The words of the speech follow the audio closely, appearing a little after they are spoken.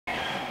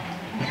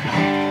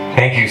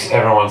Thank you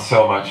everyone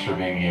so much for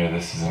being here.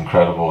 This is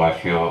incredible. I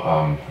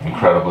feel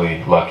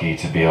incredibly lucky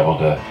to be able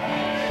to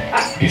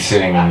be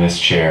sitting in this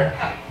chair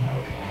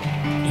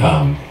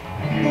and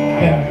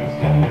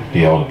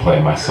be able to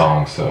play my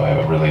song, so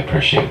I really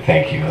appreciate it.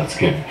 Thank you. Let's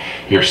give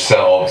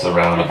yourselves a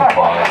round of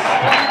applause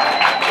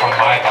on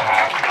my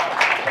behalf.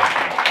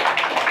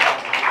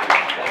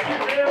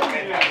 Thank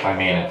you. I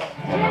mean it.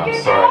 And I'm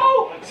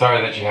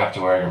sorry that you have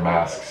to wear your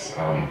masks.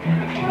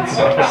 It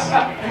sucks.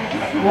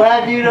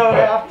 Glad you don't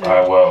have to.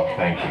 I will,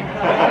 thank you.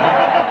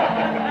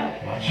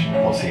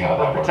 We'll see how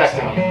that works out.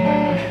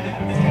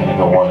 It's gonna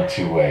go one of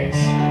two ways.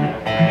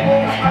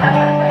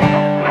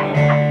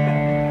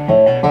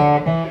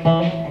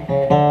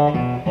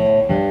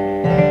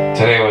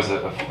 Today was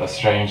a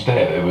strange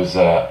day. It was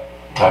I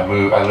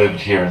lived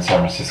here in San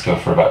Francisco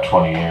for about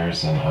 20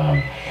 years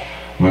and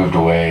moved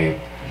away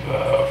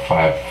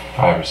 5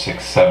 or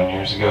 6, 7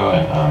 years ago,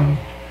 and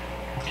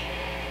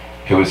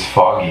it was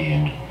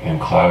foggy and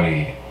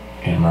cloudy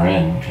in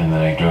Marin, and then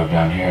I drove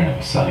down here and it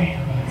was sunny.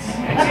 It's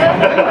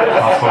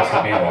not supposed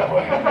to be that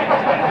way. I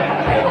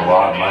had a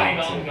lot of money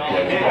to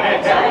get it.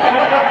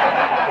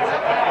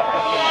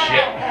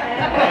 Shit.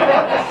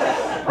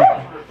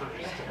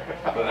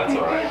 But that's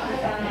alright.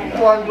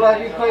 Well, I'm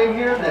glad you came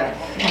here then.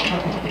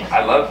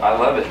 I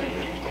love it.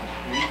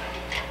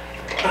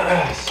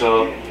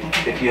 So,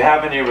 if you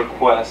have any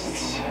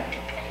requests,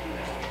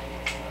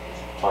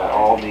 by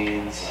all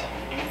means,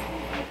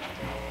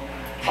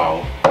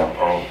 I'll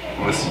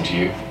listen to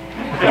you.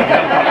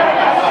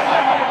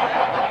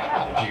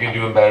 If you can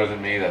do them better than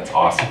me, that's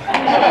awesome.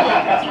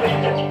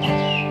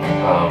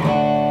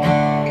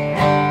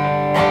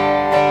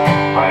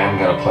 I am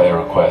going to play a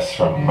request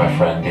from my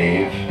friend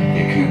Dave,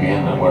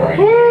 Yakubian. Where are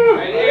you?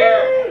 Right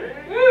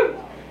here.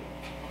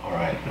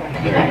 Alright,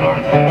 there you are.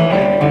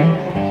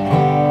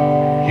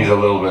 He's a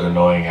little bit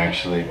annoying,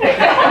 actually.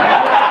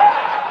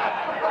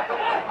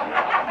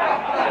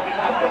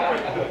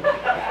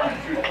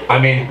 I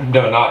mean,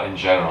 no, not in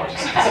general,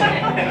 just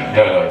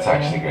no, it's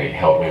actually great. He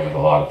helped me with a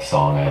lot of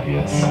song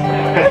ideas.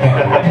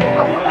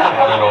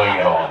 Not annoying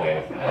at all,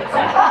 Dave.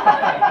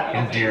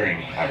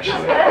 Endearing,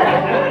 actually.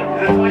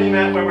 Is this what you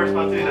meant when we're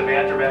supposed to do the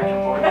banter back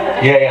and forth?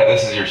 Yeah,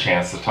 this is your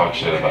chance to talk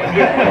shit about me.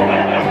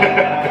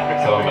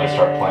 So I'm going to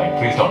start playing.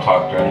 Please don't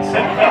talk during the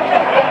song.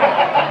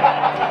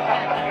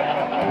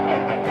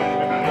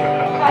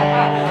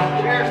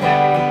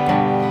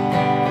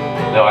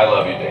 No, I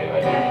love you, Dave. I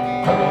do.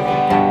 I really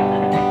do.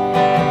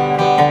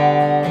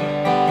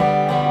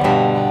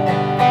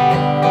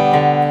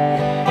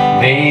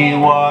 May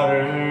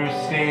water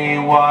stay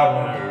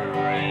water,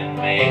 and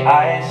may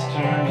ice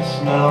turn to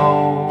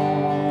snow.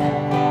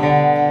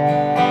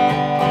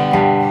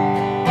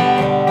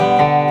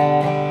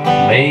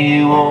 May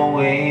you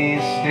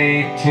always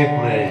stay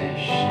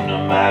ticklish, no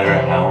matter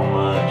how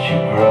much you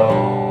grow.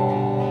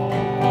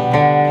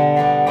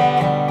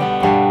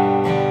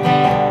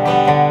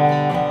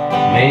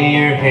 May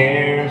your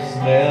hair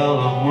smell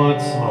of wood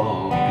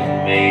smoke,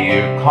 and may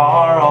your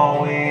car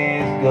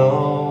always go.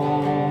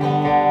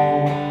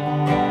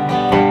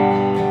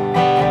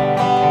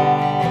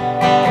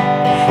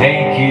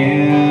 Thank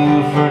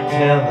you for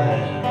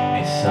telling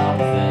me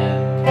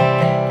something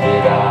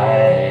that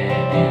I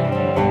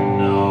didn't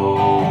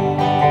know.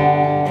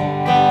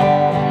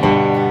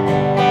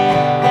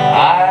 I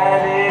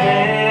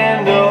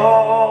didn't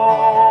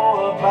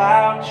know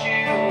about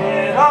you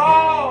at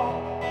all.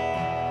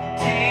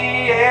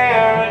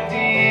 Tierra,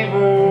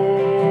 Deavers.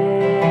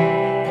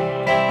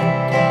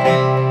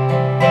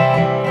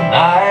 I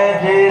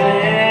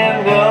didn't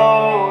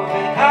know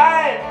that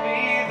I'd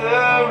be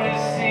the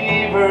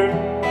receiver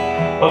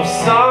of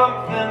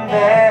something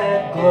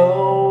that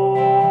glows.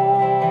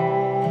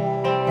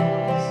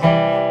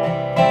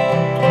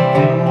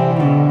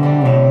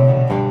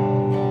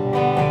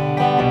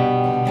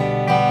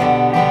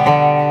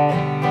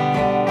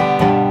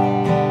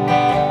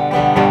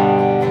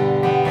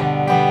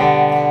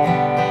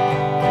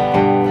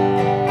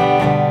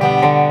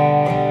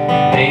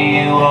 May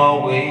you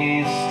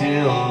always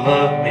still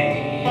love me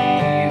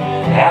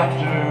even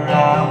after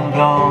I'm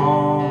gone.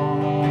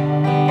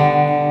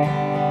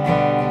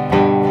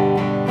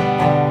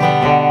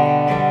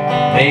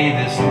 May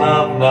this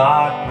love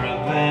not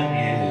prevent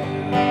you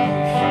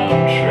from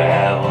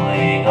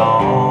traveling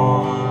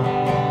on.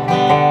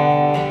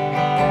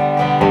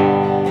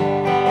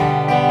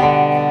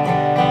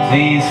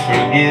 Please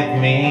forgive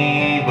me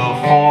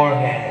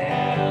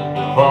beforehand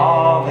of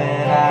all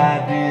that I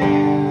do.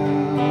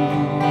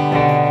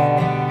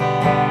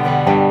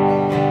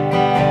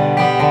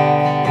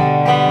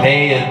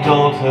 May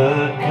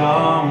adulthood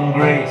come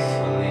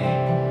gracefully,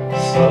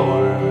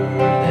 slower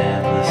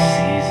than the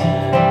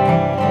seasons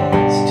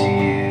to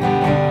you.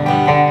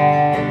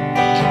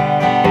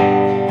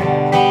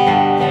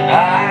 And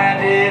I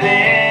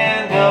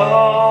didn't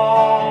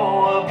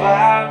know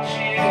about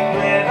you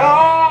at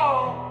all.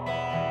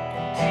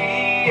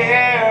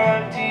 Tierra,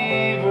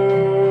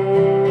 Deavers.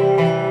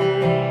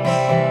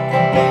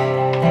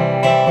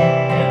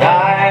 And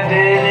I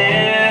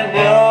didn't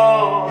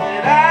know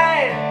that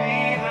I'd be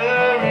the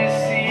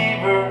receiver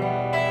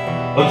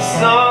of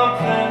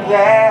something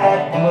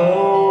that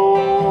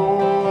glows.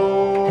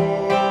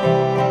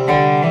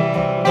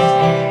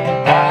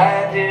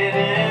 I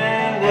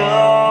didn't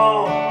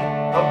know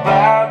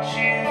about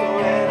you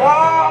at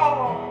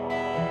all.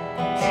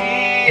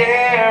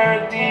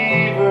 Tierra,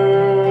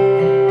 Deavers.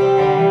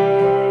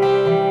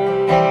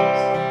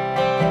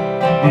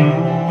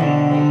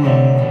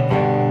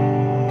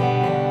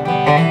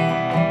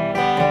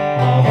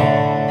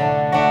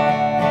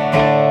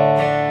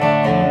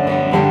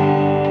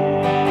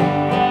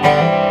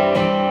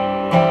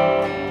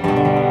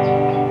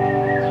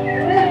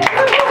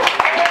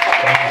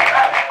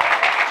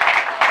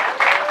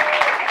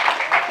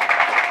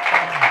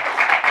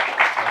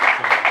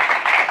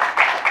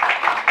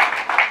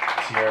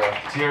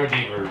 Tierra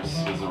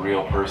Deavers is a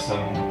real person,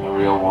 a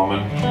real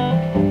woman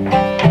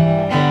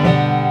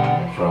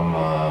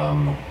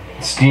from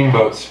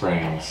Steamboat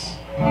Springs.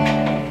 I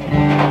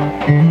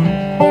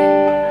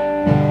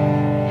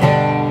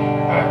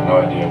have no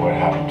idea what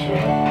happened to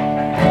her.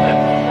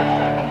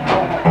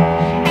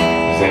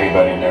 Does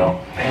anybody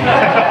know?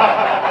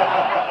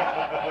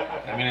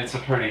 I mean, it's a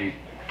pretty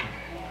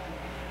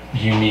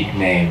unique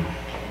name,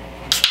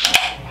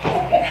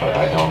 but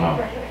I don't know.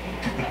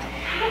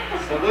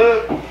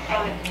 Salute.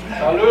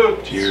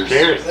 Salute. Cheers.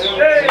 Cheers.